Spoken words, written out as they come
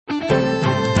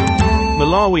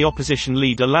Malawi opposition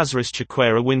leader Lazarus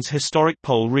Chakwera wins historic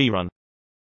poll rerun.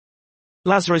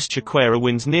 Lazarus Chakwera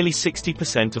wins nearly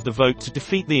 60% of the vote to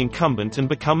defeat the incumbent and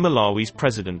become Malawi's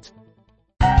president.